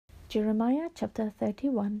Jeremiah chapter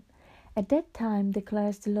 31. At that time,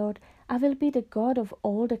 declares the Lord, I will be the God of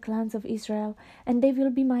all the clans of Israel, and they will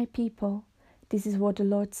be my people. This is what the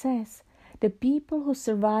Lord says. The people who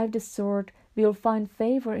survive the sword will find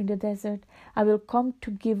favor in the desert. I will come to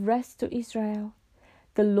give rest to Israel.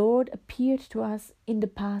 The Lord appeared to us in the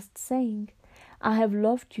past, saying, I have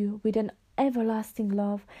loved you with an everlasting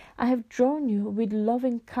love. I have drawn you with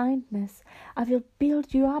loving kindness. I will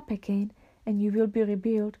build you up again, and you will be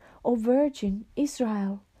rebuilt, O Virgin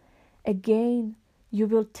Israel. Again you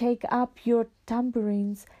will take up your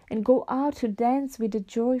tambourines and go out to dance with the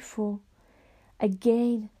joyful.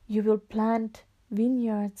 Again you will plant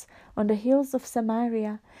vineyards on the hills of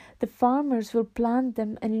Samaria. The farmers will plant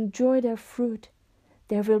them and enjoy their fruit.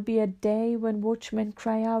 There will be a day when watchmen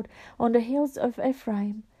cry out on the hills of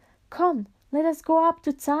Ephraim, Come, let us go up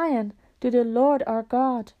to Zion, to the Lord our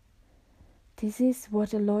God. This is what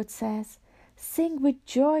the Lord says. Sing with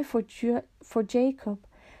joy for Jacob.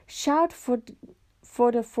 Shout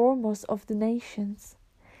for the foremost of the nations.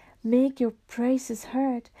 Make your praises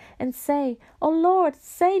heard, and say, O Lord,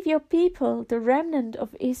 save your people, the remnant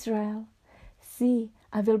of Israel. See,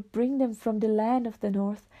 I will bring them from the land of the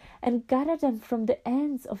north, and gather them from the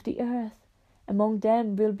ends of the earth. Among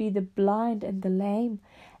them will be the blind and the lame,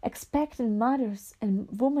 expectant mothers and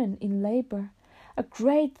women in labor. A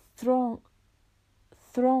great throng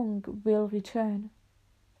will return.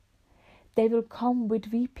 They will come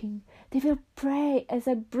with weeping. They will pray as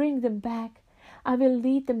I bring them back. I will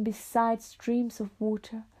lead them beside streams of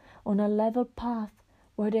water, on a level path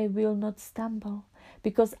where they will not stumble,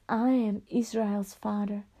 because I am Israel's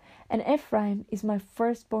father, and Ephraim is my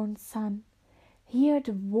firstborn son. Hear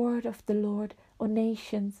the word of the Lord, O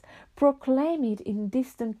nations, proclaim it in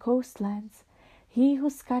distant coastlands. He who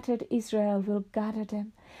scattered Israel will gather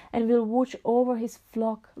them, and will watch over his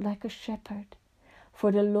flock like a shepherd.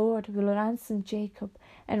 For the Lord will ransom Jacob,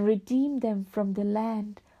 and redeem them from the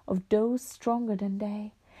land of those stronger than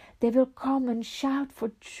they. They will come and shout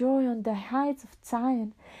for joy on the heights of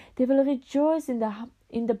Zion. They will rejoice in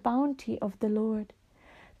the bounty of the Lord.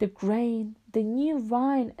 The grain, the new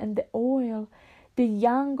wine, and the oil, the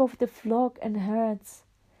young of the flock and herds.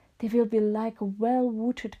 They will be like a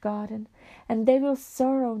well-watered garden, and they will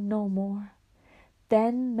sorrow no more.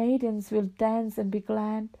 Then maidens will dance and be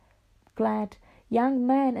glad, young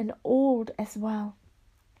men and old as well.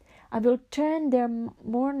 I will turn their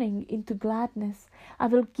mourning into gladness. I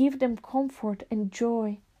will give them comfort and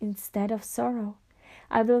joy instead of sorrow.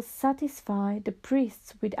 I will satisfy the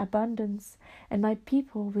priests with abundance, and my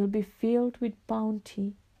people will be filled with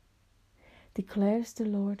bounty, declares the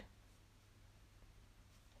Lord.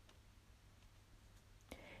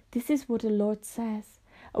 This is what the Lord says.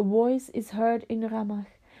 A voice is heard in Ramah,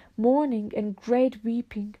 mourning and great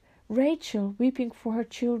weeping, Rachel weeping for her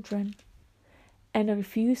children, and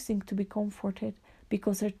refusing to be comforted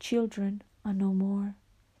because her children are no more.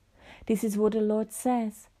 This is what the Lord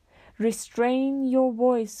says. Restrain your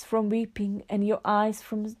voice from weeping and your eyes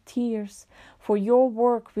from tears, for your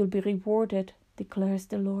work will be rewarded, declares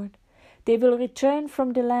the Lord. They will return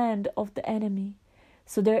from the land of the enemy,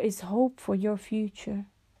 so there is hope for your future,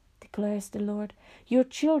 declares the Lord. Your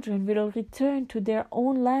children will return to their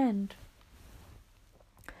own land.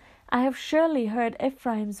 I have surely heard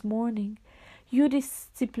Ephraim's mourning. You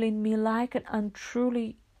discipline me like an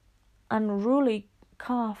unruly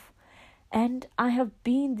calf, and I have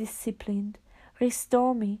been disciplined.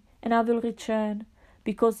 Restore me, and I will return,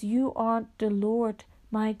 because you are the Lord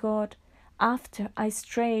my God. After I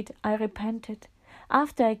strayed, I repented.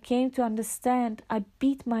 After I came to understand, I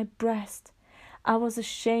beat my breast. I was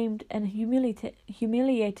ashamed and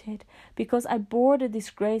humiliated, because I bore the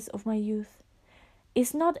disgrace of my youth.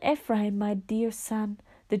 Is not Ephraim my dear son,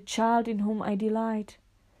 the child in whom I delight?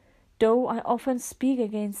 Though I often speak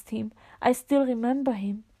against him, I still remember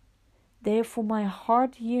him. Therefore my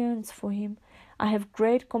heart yearns for him. I have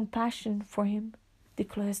great compassion for him,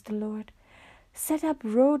 declares the Lord. Set up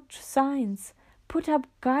road signs, put up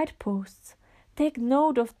guideposts. Take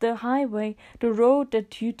note of the highway, the road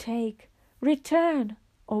that you take. Return,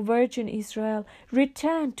 O Virgin Israel,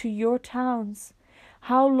 return to your towns.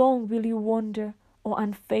 How long will you wander, O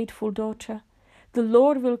unfaithful daughter? The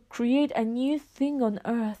Lord will create a new thing on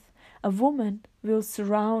earth. A woman will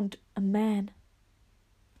surround a man.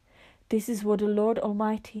 This is what the Lord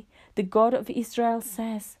Almighty, the God of Israel,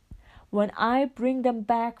 says. When I bring them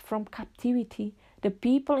back from captivity, the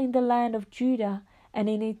people in the land of Judah and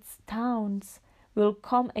in its towns will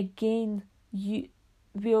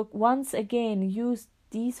once again use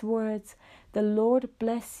these words, The Lord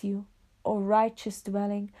bless you, O righteous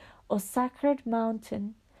dwelling, O sacred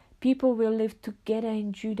mountain. People will live together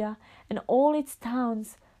in Judah and all its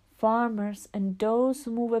towns, farmers and those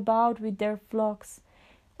who move about with their flocks.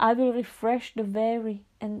 I will refresh the weary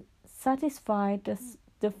and satisfy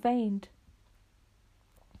the faint.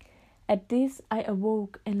 At this I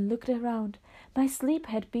awoke and looked around. My sleep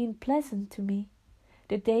had been pleasant to me.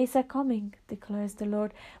 The days are coming, declares the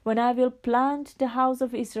Lord, when I will plant the house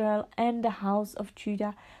of Israel and the house of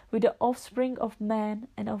Judah with the offspring of man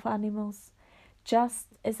and of animals. Just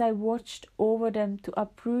as I watched over them to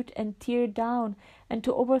uproot and tear down and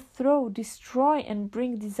to overthrow, destroy and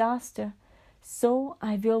bring disaster, so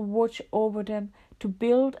I will watch over them to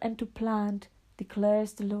build and to plant,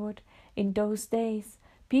 declares the Lord. In those days,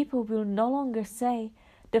 people will no longer say,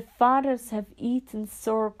 the fathers have eaten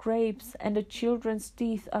sour grapes and the children's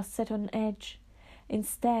teeth are set on edge.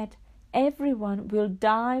 Instead, everyone will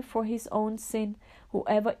die for his own sin.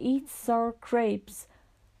 Whoever eats sour grapes,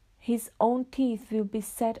 his own teeth will be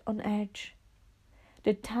set on edge.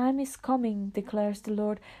 The time is coming, declares the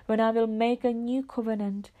Lord, when I will make a new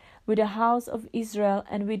covenant with the house of Israel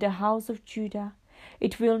and with the house of Judah.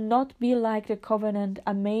 It will not be like the covenant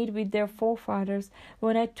I made with their forefathers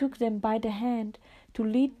when I took them by the hand to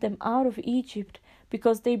lead them out of Egypt,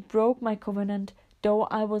 because they broke my covenant, though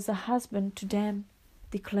I was a husband to them,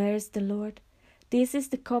 declares the Lord. This is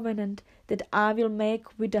the covenant that I will make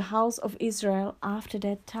with the house of Israel after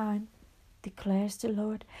that time, declares the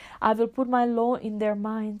Lord. I will put my law in their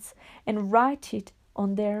minds and write it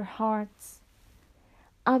on their hearts.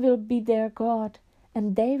 I will be their God,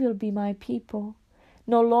 and they will be my people.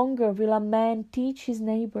 No longer will a man teach his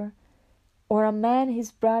neighbor, or a man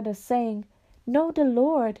his brother, saying, Know the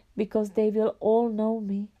Lord, because they will all know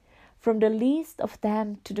me, from the least of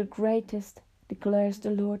them to the greatest, declares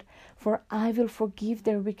the Lord. For I will forgive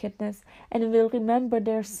their wickedness, and will remember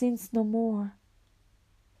their sins no more.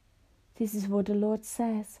 This is what the Lord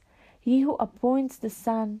says. He who appoints the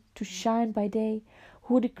sun to shine by day,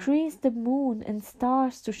 who decrees the moon and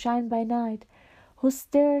stars to shine by night, who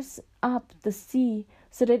stirs up the sea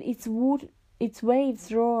so that its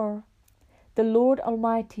waves roar. The Lord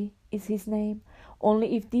Almighty is his name.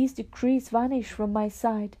 Only if these decrees vanish from my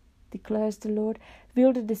sight, declares the Lord,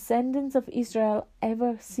 will the descendants of Israel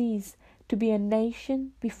ever cease to be a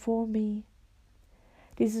nation before me.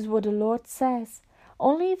 This is what the Lord says.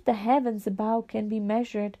 Only if the heavens above can be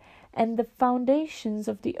measured and the foundations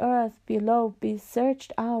of the earth below be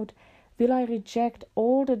searched out, will I reject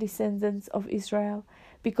all the descendants of Israel,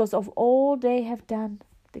 because of all they have done,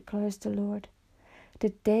 declares the Lord. The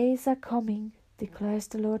days are coming, declares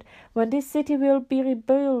the Lord, when this city will be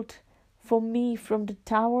rebuilt for me from the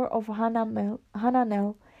tower of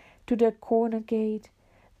Hananel to the corner gate.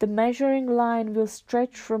 The measuring line will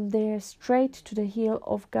stretch from there straight to the hill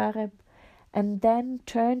of Gareb, and then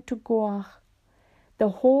turn to Goach, the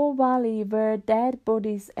whole valley where dead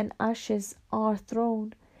bodies and ashes are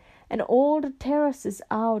thrown, and all the terraces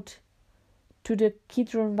out to the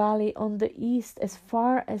Kidron Valley on the east as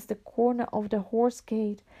far as the corner of the Horse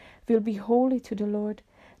Gate will be holy to the Lord.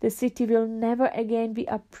 The city will never again be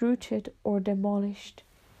uprooted or demolished.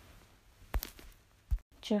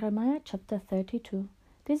 Jeremiah chapter 32.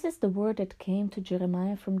 This is the word that came to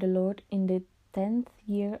Jeremiah from the Lord in the 10th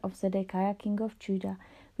year of Zedekiah king of Judah,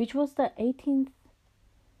 which was the 18th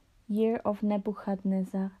year of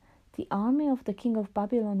Nebuchadnezzar. The army of the king of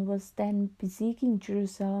Babylon was then besieging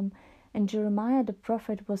Jerusalem, and Jeremiah the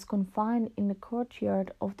prophet was confined in the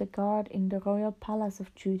courtyard of the guard in the royal palace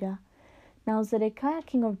of Judah. Now Zedekiah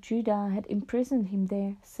king of Judah had imprisoned him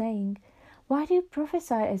there, saying, Why do you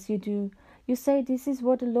prophesy as you do? You say, This is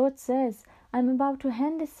what the Lord says, I am about to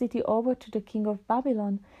hand this city over to the king of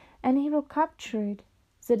Babylon, and he will capture it.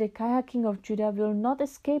 Zedekiah king of Judah will not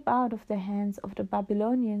escape out of the hands of the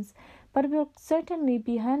Babylonians, but will certainly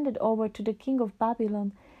be handed over to the king of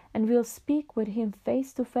Babylon, and will speak with him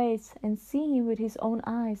face to face, and see him with his own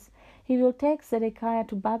eyes. He will take Zedekiah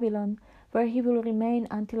to Babylon, where he will remain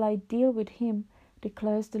until I deal with him,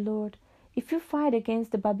 declares the Lord. If you fight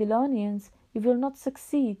against the Babylonians, you will not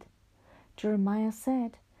succeed. Jeremiah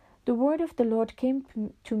said, The word of the Lord came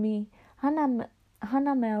to me,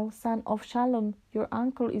 Hanamel, son of Shallum, your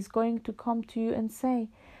uncle, is going to come to you and say,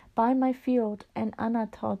 Buy my field and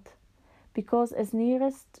Anathoth, because as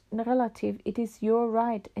nearest relative it is your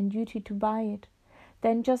right and duty to buy it.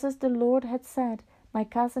 Then, just as the Lord had said, my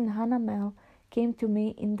cousin Hanamel came to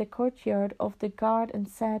me in the courtyard of the guard and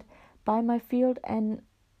said, Buy my field and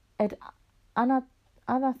at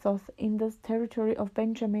Anathoth in the territory of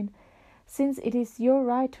Benjamin. Since it is your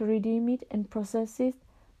right to redeem it and possess it,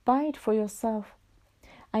 buy it for yourself.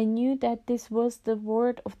 I knew that this was the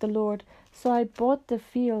word of the Lord, so I bought the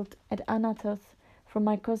field at Anathoth from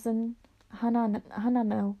my cousin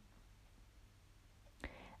Hanamel,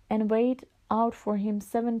 and weighed out for him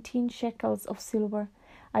 17 shekels of silver.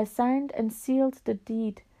 I signed and sealed the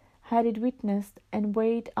deed, had it witnessed, and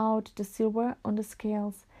weighed out the silver on the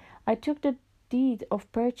scales. I took the deed of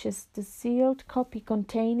purchase, the sealed copy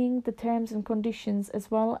containing the terms and conditions, as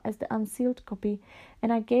well as the unsealed copy,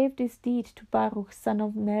 and I gave this deed to Baruch, son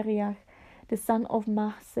of Neriah, the son of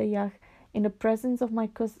Mahseiah, in the presence of my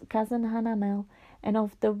cousin Hanamel, and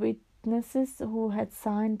of the witnesses who had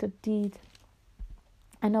signed the deed,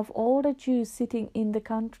 and of all the Jews sitting in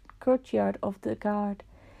the courtyard of the guard.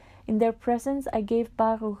 In their presence I gave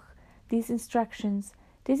Baruch these instructions.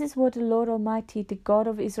 This is what the Lord Almighty, the God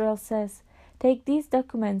of Israel, says. Take these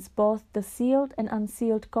documents, both the sealed and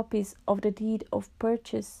unsealed copies of the deed of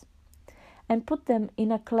purchase, and put them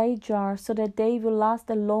in a clay jar, so that they will last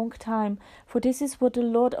a long time. For this is what the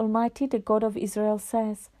Lord Almighty, the God of Israel,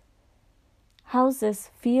 says.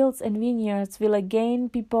 Houses, fields, and vineyards will again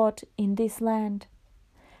be bought in this land.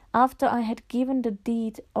 After I had given the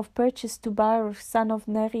deed of purchase to Baruch, son of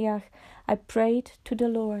Neriah, I prayed to the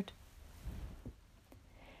Lord.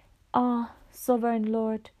 Ah, sovereign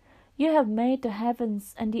Lord, you have made the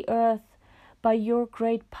heavens and the earth by your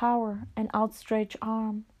great power and outstretched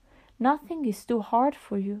arm. Nothing is too hard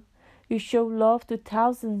for you. You show love to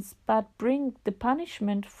thousands, but bring the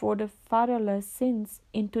punishment for the fatherless sins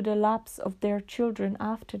into the laps of their children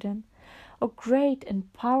after them. O great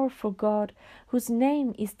and powerful God, whose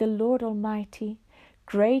name is the Lord Almighty,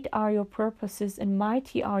 great are your purposes and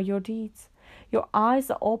mighty are your deeds. Your eyes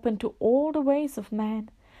are open to all the ways of man.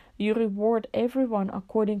 You reward everyone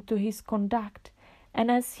according to his conduct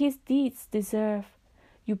and as his deeds deserve.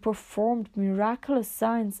 You performed miraculous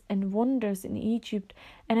signs and wonders in Egypt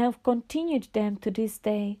and have continued them to this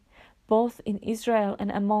day, both in Israel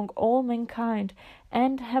and among all mankind,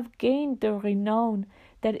 and have gained the renown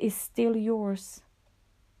that is still yours.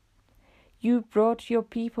 You brought your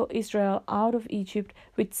people Israel out of Egypt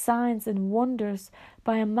with signs and wonders,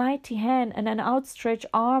 by a mighty hand and an outstretched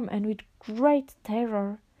arm, and with great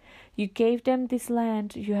terror. You gave them this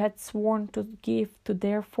land you had sworn to give to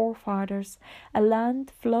their forefathers, a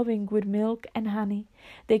land flowing with milk and honey.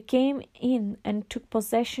 They came in and took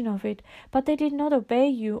possession of it, but they did not obey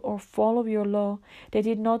you or follow your law. They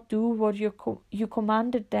did not do what you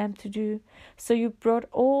commanded them to do. So you brought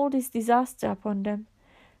all this disaster upon them.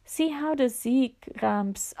 See how the siege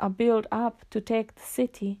ramps are built up to take the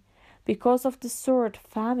city. Because of the sword,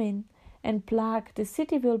 famine, and plague, the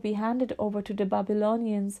city will be handed over to the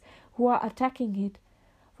Babylonians who are attacking it.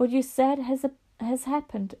 What you said has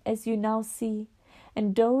happened, as you now see.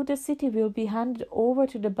 And though the city will be handed over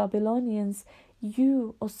to the Babylonians,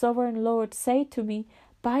 you, O sovereign Lord, say to me,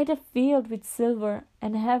 buy the field with silver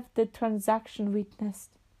and have the transaction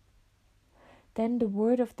witnessed. Then the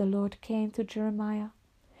word of the Lord came to Jeremiah.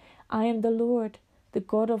 I am the Lord, the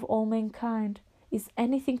God of all mankind. Is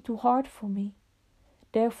anything too hard for me?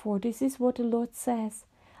 Therefore, this is what the Lord says.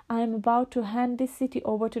 I am about to hand this city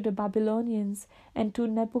over to the Babylonians and to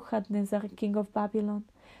Nebuchadnezzar, king of Babylon,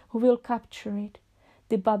 who will capture it.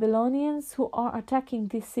 The Babylonians who are attacking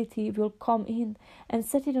this city will come in and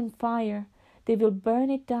set it on fire. They will burn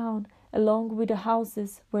it down, along with the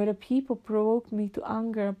houses where the people provoked me to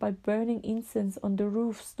anger by burning incense on the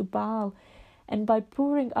roofs to Baal and by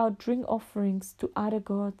pouring out drink offerings to other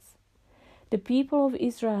gods. The people of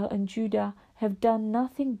Israel and Judah have done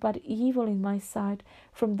nothing but evil in my sight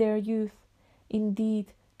from their youth.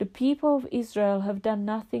 Indeed, the people of Israel have done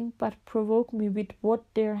nothing but provoke me with what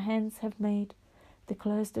their hands have made,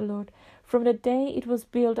 declares the Lord. From the day it was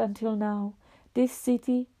built until now, this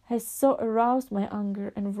city has so aroused my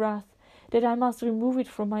anger and wrath that I must remove it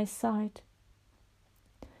from my sight.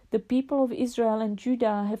 The people of Israel and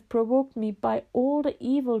Judah have provoked me by all the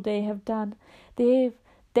evil they have done. They,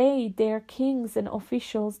 their kings and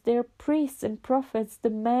officials, their priests and prophets, the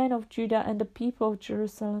men of Judah and the people of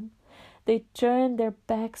Jerusalem. They turned their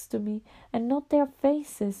backs to me, and not their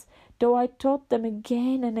faces. Though I taught them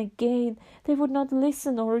again and again, they would not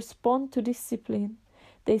listen or respond to discipline.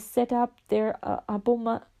 They set up their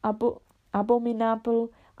abominable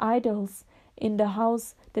idols in the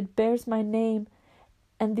house that bears my name,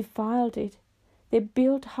 and defiled it. They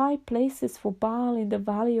built high places for Baal in the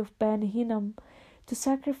valley of Ben Hinnom, to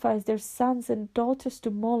sacrifice their sons and daughters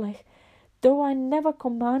to Molech, though I never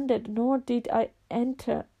commanded, nor did it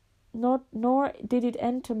enter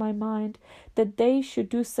my mind that they should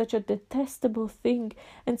do such a detestable thing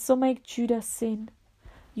and so make Judah sin.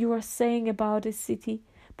 You are saying about this city,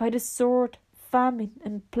 by the sword, famine,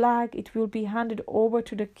 and plague it will be handed over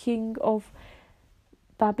to the king of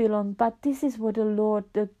Babylon. But this is what the Lord,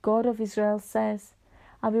 the God of Israel, says.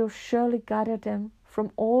 I will surely gather them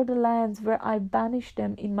from all the lands where I banished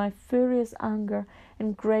them in my furious anger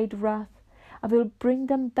and great wrath. I will bring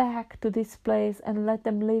them back to this place and let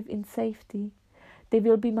them live in safety. They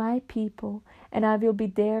will be my people, and I will be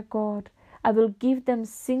their God. I will give them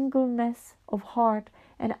singleness of heart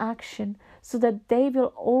and action, so that they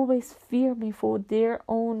will always fear me for their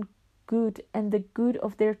own good and the good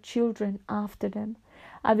of their children after them.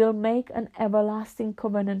 I will make an everlasting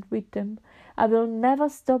covenant with them. I will never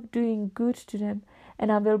stop doing good to them,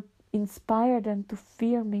 and I will inspire them to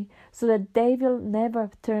fear me, so that they will never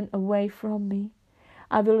turn away from me.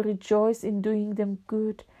 I will rejoice in doing them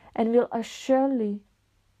good, and will assuredly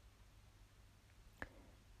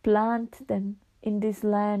plant them in this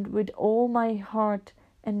land with all my heart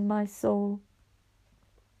and my soul.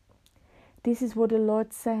 This is what the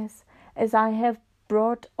Lord says: as I have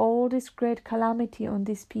brought all this great calamity on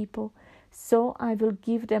these people, so I will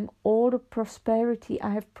give them all the prosperity I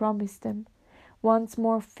have promised them. Once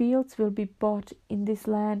more fields will be bought in this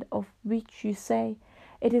land of which you say,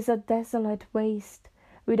 it is a desolate waste,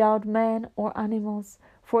 without man or animals,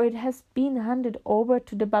 for it has been handed over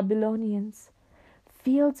to the Babylonians.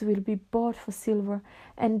 Fields will be bought for silver,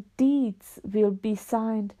 and deeds will be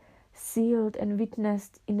signed, sealed, and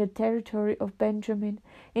witnessed in the territory of Benjamin,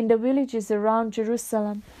 in the villages around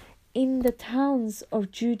Jerusalem, in the towns of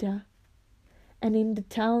Judah, and in the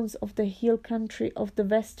towns of the hill country of the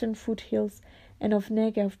western foothills and of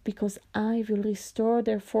Negev, because I will restore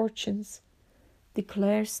their fortunes,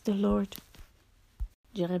 declares the Lord.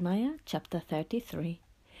 Jeremiah chapter 33.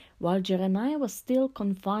 While Jeremiah was still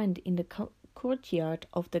confined in the courtyard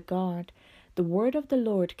of the guard, the word of the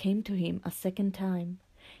Lord came to him a second time.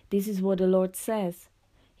 This is what the Lord says: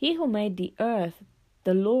 He who made the earth,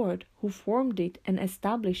 the Lord who formed it and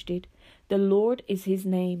established it, the Lord is his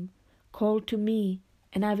name. Call to me,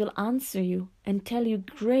 and I will answer you, and tell you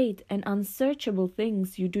great and unsearchable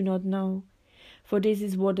things you do not know. For this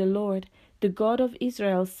is what the Lord, the God of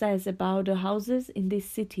Israel, says about the houses in this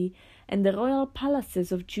city and the royal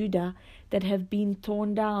palaces of Judah that have been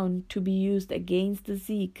torn down to be used against the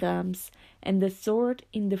Zeekrams and the sword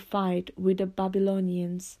in the fight with the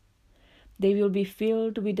Babylonians. They will be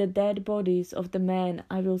filled with the dead bodies of the men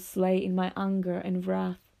I will slay in my anger and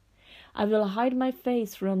wrath. I will hide my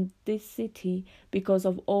face from this city because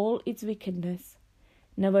of all its wickedness.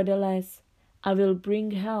 Nevertheless, I will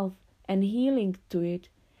bring health and healing to it.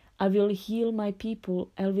 I will heal my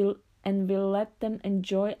people and will let them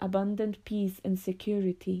enjoy abundant peace and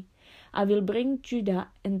security. I will bring Judah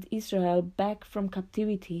and Israel back from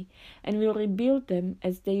captivity and will rebuild them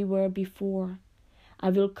as they were before. I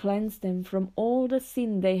will cleanse them from all the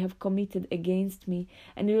sin they have committed against me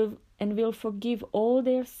and will forgive all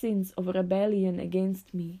their sins of rebellion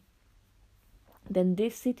against me. Then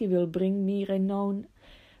this city will bring me renown,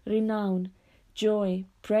 joy,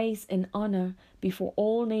 praise, and honor before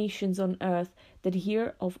all nations on earth that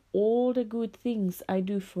hear of all the good things I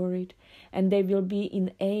do for it, and they will be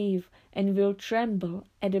in awe and will tremble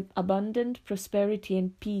at the abundant prosperity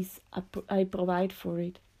and peace I provide for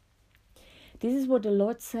it. This is what the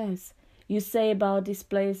Lord says. You say about this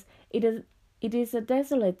place, it is a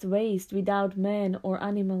desolate waste without men or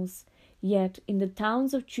animals. Yet in the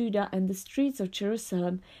towns of Judah and the streets of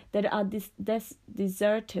Jerusalem that are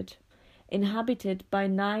deserted, inhabited by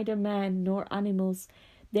neither man nor animals,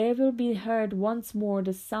 there will be heard once more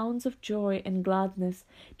the sounds of joy and gladness,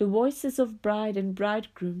 the voices of bride and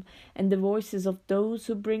bridegroom, and the voices of those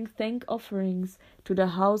who bring thank offerings to the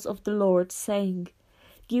house of the Lord, saying,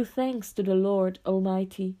 Give thanks to the Lord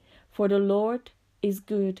Almighty, for the Lord is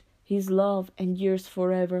good, his love endures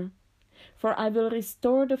forever. For I will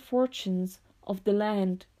restore the fortunes of the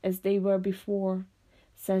land as they were before,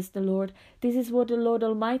 says the Lord. This is what the Lord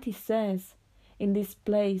Almighty says. In this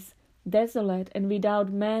place, desolate and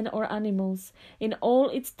without men or animals, in all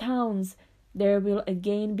its towns, there will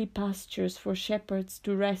again be pastures for shepherds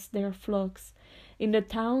to rest their flocks. In the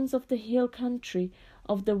towns of the hill country,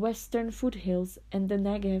 of the western foothills and the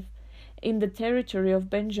Negev, in the territory of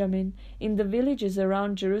Benjamin, in the villages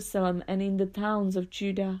around Jerusalem, and in the towns of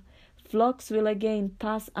Judah, flocks will again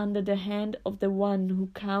pass under the hand of the one who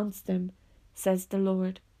counts them, says the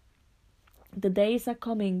Lord. The days are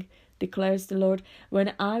coming, declares the Lord,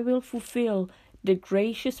 when I will fulfill the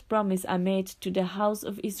gracious promise I made to the house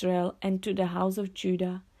of Israel and to the house of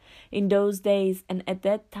Judah. In those days and at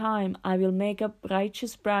that time I will make a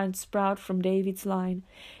righteous branch sprout from David's line.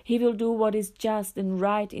 He will do what is just and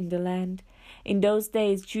right in the land. In those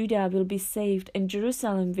days Judah will be saved, and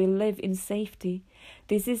Jerusalem will live in safety.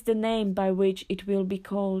 This is the name by which it will be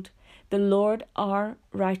called, the Lord our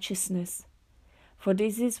righteousness. For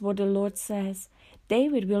this is what the Lord says,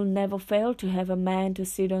 David will never fail to have a man to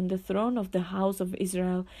sit on the throne of the house of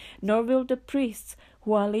Israel, nor will the priests,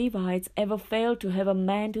 who are Levites, ever fail to have a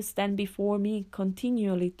man to stand before me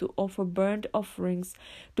continually to offer burnt offerings,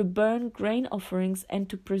 to burn grain offerings, and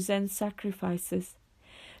to present sacrifices.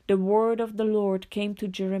 The word of the Lord came to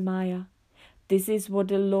Jeremiah. This is what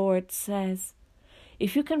the Lord says.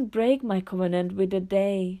 If you can break my covenant with the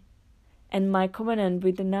day and my covenant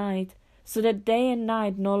with the night, so that day and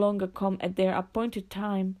night no longer come at their appointed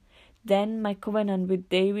time, then my covenant with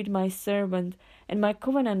David my servant, and my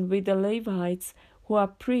covenant with the Levites, who are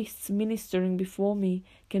priests ministering before me,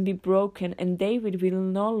 can be broken, and David will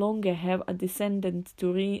no longer have a descendant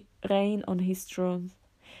to reign on his throne.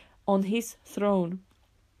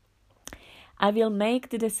 I will make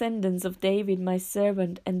the descendants of David my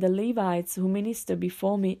servant and the Levites who minister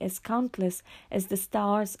before me as countless as the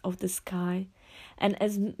stars of the sky, and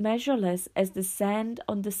as measureless as the sand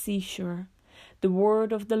on the seashore. The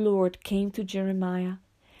word of the Lord came to Jeremiah.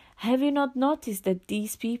 Have you not noticed that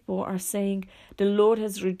these people are saying, the Lord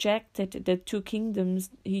has rejected the 2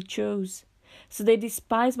 kingdoms he chose? So they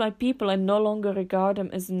despise my people and no longer regard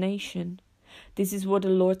them as a nation. This is what the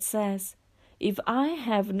Lord says. If I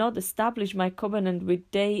have not established my covenant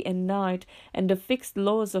with day and night and the fixed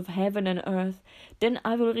laws of heaven and earth, then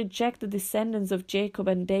I will reject the descendants of Jacob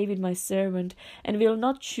and David my servant, and will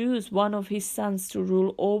not choose one of his sons to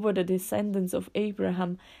rule over the descendants of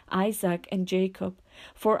Abraham, Isaac, and Jacob,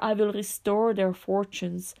 for I will restore their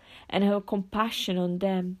fortunes and have compassion on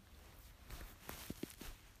them.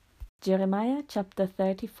 Jeremiah chapter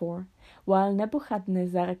 34. While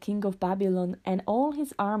Nebuchadnezzar, king of Babylon, and all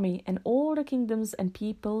his army, and all the kingdoms and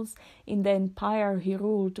peoples in the empire he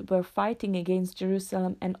ruled, were fighting against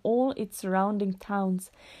Jerusalem and all its surrounding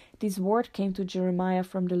towns, this word came to Jeremiah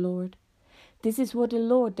from the Lord. This is what the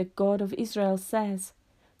Lord, the God of Israel, says.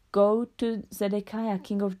 Go to Zedekiah,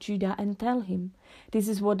 king of Judah, and tell him, this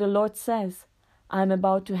is what the Lord says. I am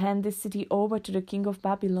about to hand this city over to the king of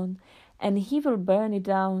Babylon, and he will burn it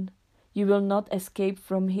down. You will not escape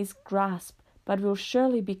from his grasp, but will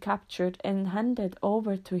surely be captured and handed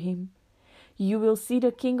over to him. You will see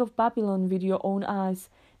the king of Babylon with your own eyes,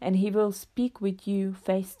 and he will speak with you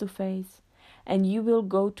face to face, and you will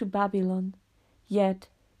go to Babylon. Yet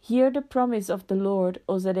hear the promise of the Lord,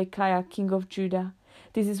 O Zedekiah, king of Judah.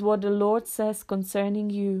 This is what the Lord says concerning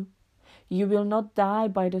you. You will not die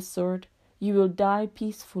by the sword, you will die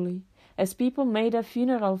peacefully. As people made a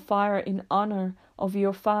funeral fire in honor of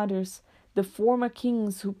your fathers, the former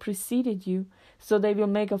kings who preceded you, so they will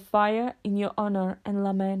make a fire in your honor and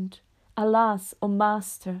lament. Alas, O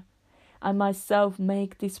Master, I myself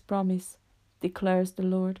make this promise, declares the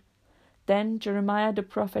Lord. Then Jeremiah the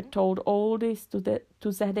prophet told all this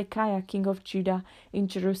to Zedekiah king of Judah in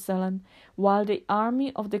Jerusalem, while the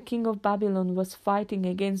army of the king of Babylon was fighting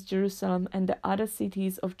against Jerusalem and the other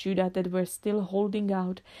cities of Judah that were still holding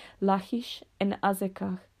out, Lachish and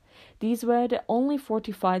Azekah. These were the only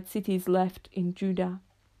fortified cities left in Judah.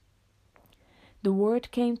 The word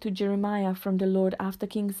came to Jeremiah from the Lord after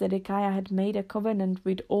King Zedekiah had made a covenant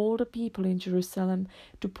with all the people in Jerusalem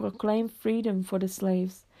to proclaim freedom for the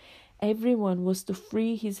slaves. Everyone was to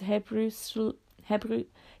free his Hebrew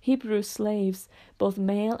slaves, both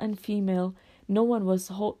male and female. No one was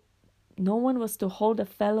to hold a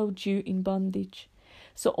fellow Jew in bondage.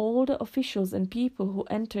 So all the officials and people who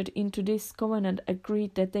entered into this covenant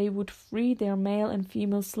agreed that they would free their male and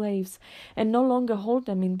female slaves and no longer hold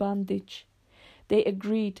them in bondage. They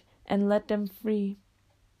agreed and let them free.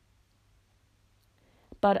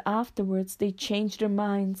 But afterwards they changed their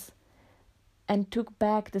minds and took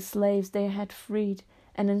back the slaves they had freed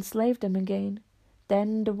and enslaved them again.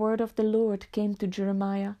 Then the word of the Lord came to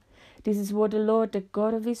Jeremiah. This is what the Lord, the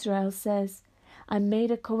God of Israel, says. I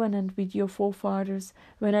made a covenant with your forefathers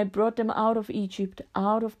when I brought them out of Egypt,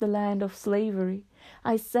 out of the land of slavery.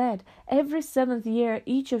 I said, every 7th year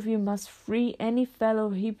each of you must free any fellow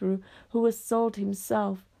Hebrew who has sold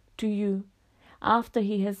himself to you. After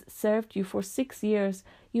he has served you for 6 years,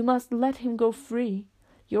 you must let him go free.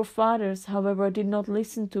 Your fathers, however, did not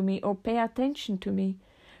listen to me or pay attention to me.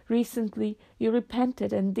 Recently you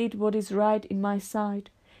repented and did what is right in my sight.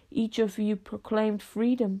 Each of you proclaimed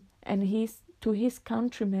freedom to his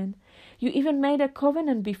countrymen. You even made a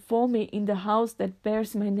covenant before me in the house that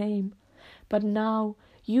bears my name. But now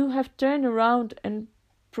you have turned around and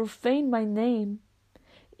profaned my name.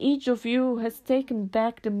 Each of you has taken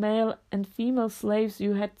back the male and female slaves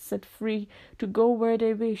you had set free to go where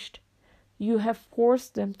they wished. You have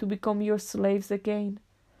forced them to become your slaves again.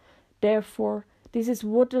 Therefore, this is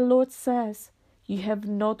what the Lord says. You have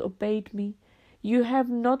not obeyed me. You have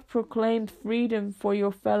not proclaimed freedom for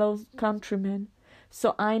your fellow countrymen.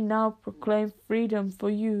 So I now proclaim freedom for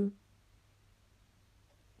you,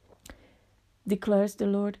 declares the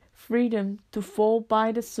Lord, freedom to fall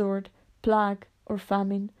by the sword, plague, or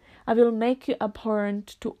famine. I will make you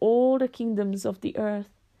abhorrent to all the kingdoms of the earth.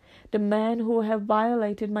 The men who have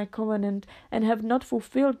violated my covenant and have not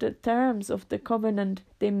fulfilled the terms of the covenant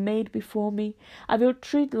they made before me, I will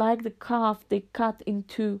treat like the calf they cut in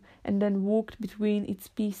two and then walked between its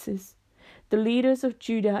pieces. The leaders of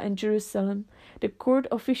Judah and Jerusalem, the court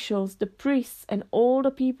officials, the priests, and all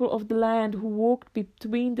the people of the land who walked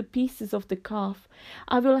between the pieces of the calf,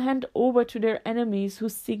 I will hand over to their enemies who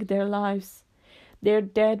seek their lives. Their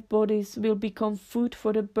dead bodies will become food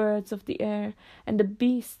for the birds of the air and the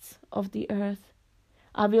beasts of the earth.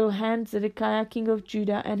 I will hand Zedekiah king of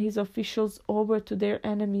Judah and his officials over to their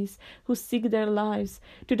enemies who seek their lives,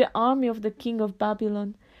 to the army of the king of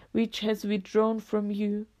Babylon, which has withdrawn from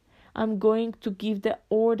you. I am going to give the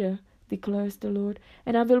order, declares the Lord,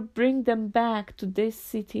 and I will bring them back to this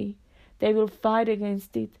city. They will fight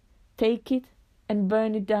against it, take it, and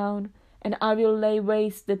burn it down, and I will lay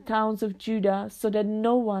waste the towns of Judah so that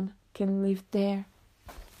no one can live there.